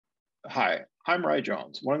Hi, I'm Rye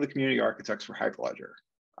Jones, one of the community architects for Hyperledger.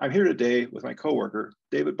 I'm here today with my coworker,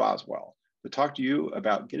 David Boswell, to talk to you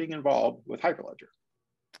about getting involved with Hyperledger.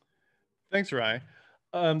 Thanks, Rye.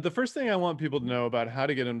 The first thing I want people to know about how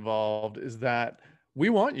to get involved is that we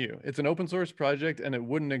want you. It's an open source project and it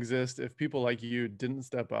wouldn't exist if people like you didn't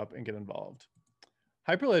step up and get involved.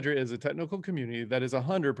 Hyperledger is a technical community that is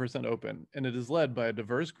 100% open, and it is led by a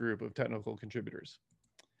diverse group of technical contributors.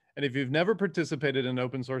 And if you've never participated in an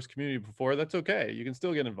open source community before, that's okay. You can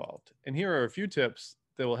still get involved. And here are a few tips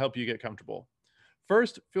that will help you get comfortable.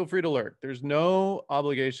 First, feel free to lurk. There's no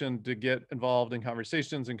obligation to get involved in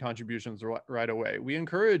conversations and contributions right away. We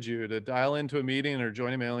encourage you to dial into a meeting or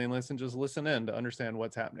join a mailing list and just listen in to understand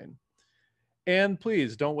what's happening. And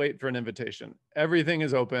please don't wait for an invitation. Everything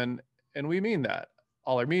is open, and we mean that.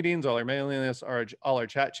 All our meetings, all our mailing lists, all our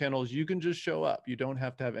chat channels, you can just show up. You don't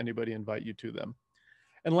have to have anybody invite you to them.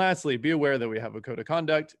 And lastly, be aware that we have a code of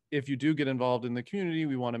conduct. If you do get involved in the community,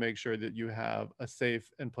 we want to make sure that you have a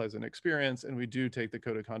safe and pleasant experience. And we do take the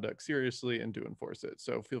code of conduct seriously and do enforce it.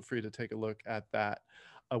 So feel free to take a look at that.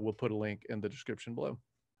 We'll put a link in the description below.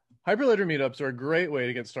 Hyperledger meetups are a great way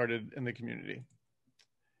to get started in the community.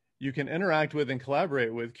 You can interact with and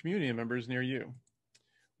collaborate with community members near you.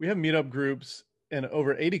 We have meetup groups in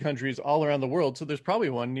over 80 countries all around the world, so there's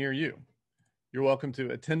probably one near you. You're welcome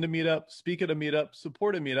to attend a meetup, speak at a meetup,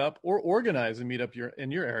 support a meetup, or organize a meetup in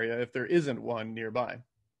your area if there isn't one nearby.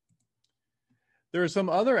 There are some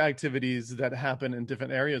other activities that happen in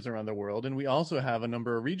different areas around the world, and we also have a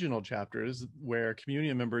number of regional chapters where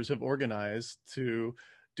community members have organized to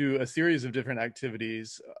do a series of different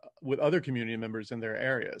activities with other community members in their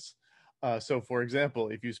areas. So for example,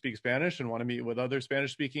 if you speak Spanish and want to meet with other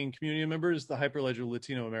Spanish-speaking community members, the Hyperledger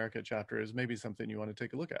Latino America chapter is maybe something you want to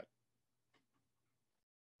take a look at.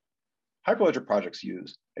 Hyperledger projects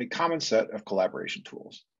use a common set of collaboration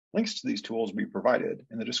tools. Links to these tools will be provided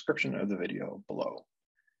in the description of the video below.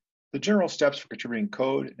 The general steps for contributing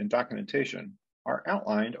code and documentation are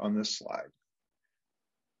outlined on this slide.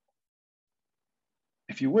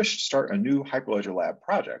 If you wish to start a new Hyperledger Lab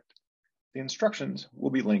project, the instructions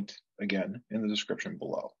will be linked again in the description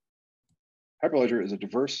below. Hyperledger is a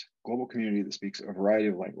diverse global community that speaks a variety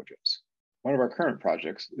of languages. One of our current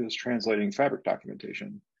projects is translating Fabric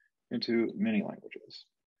documentation into many languages.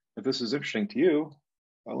 If this is interesting to you,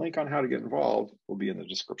 a link on how to get involved will be in the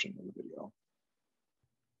description of the video.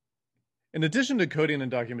 In addition to coding and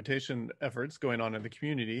documentation efforts going on in the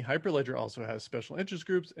community, Hyperledger also has special interest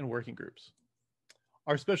groups and working groups.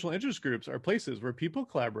 Our special interest groups are places where people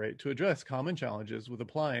collaborate to address common challenges with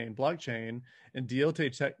applying blockchain and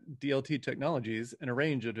DLT technologies in a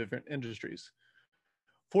range of different industries.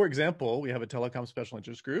 For example, we have a telecom special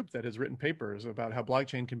interest group that has written papers about how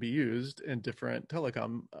blockchain can be used in different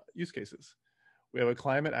telecom use cases. We have a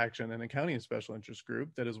climate action and accounting special interest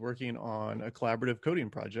group that is working on a collaborative coding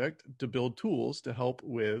project to build tools to help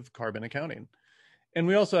with carbon accounting. And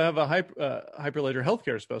we also have a Hyperledger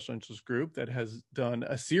healthcare special interest group that has done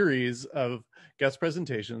a series of guest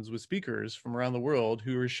presentations with speakers from around the world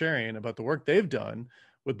who are sharing about the work they've done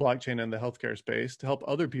with blockchain in the healthcare space to help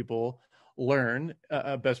other people learn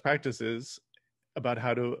best practices about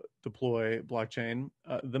how to deploy blockchain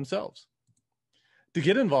themselves. To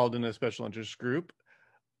get involved in a special interest group,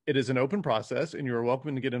 it is an open process, and you are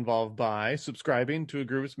welcome to get involved by subscribing to a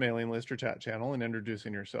group's mailing list or chat channel and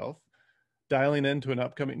introducing yourself, dialing into an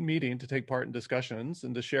upcoming meeting to take part in discussions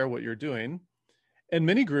and to share what you're doing. And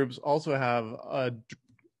many groups also have a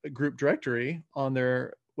group directory on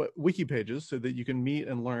their wiki pages so that you can meet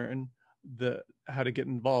and learn how to get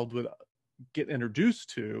involved with, get introduced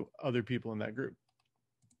to other people in that group.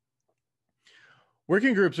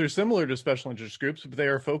 Working groups are similar to special interest groups, but they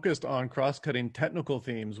are focused on cross-cutting technical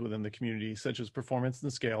themes within the community, such as performance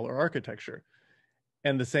and scale or architecture.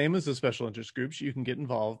 And the same as the special interest groups, you can get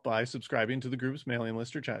involved by subscribing to the group's mailing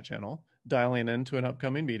list or chat channel, dialing into an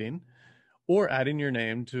upcoming meeting, or adding your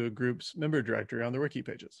name to a group's member directory on their wiki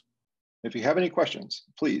pages. If you have any questions,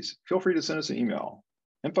 please feel free to send us an email,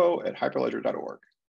 info@hyperledger.org.